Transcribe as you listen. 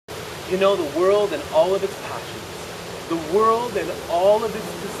You know, the world and all of its passions, the world and all of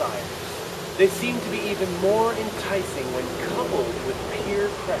its desires, they seem to be even more enticing when coupled with peer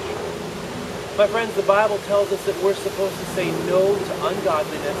pressure. My friends, the Bible tells us that we're supposed to say no to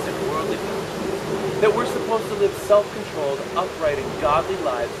ungodliness and worldly passions, that we're supposed to live self-controlled, upright, and godly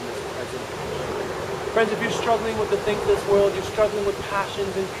lives in this present age. Friends, if you're struggling with the things of this world, you're struggling with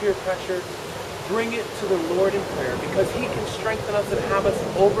passions and peer pressure, bring it to the Lord in prayer, because He can strengthen us and have us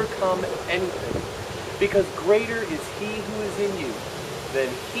overcome anything. Because greater is He who is in you than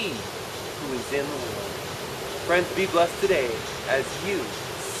he who is in the world. Friends, be blessed today as you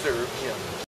serve Him.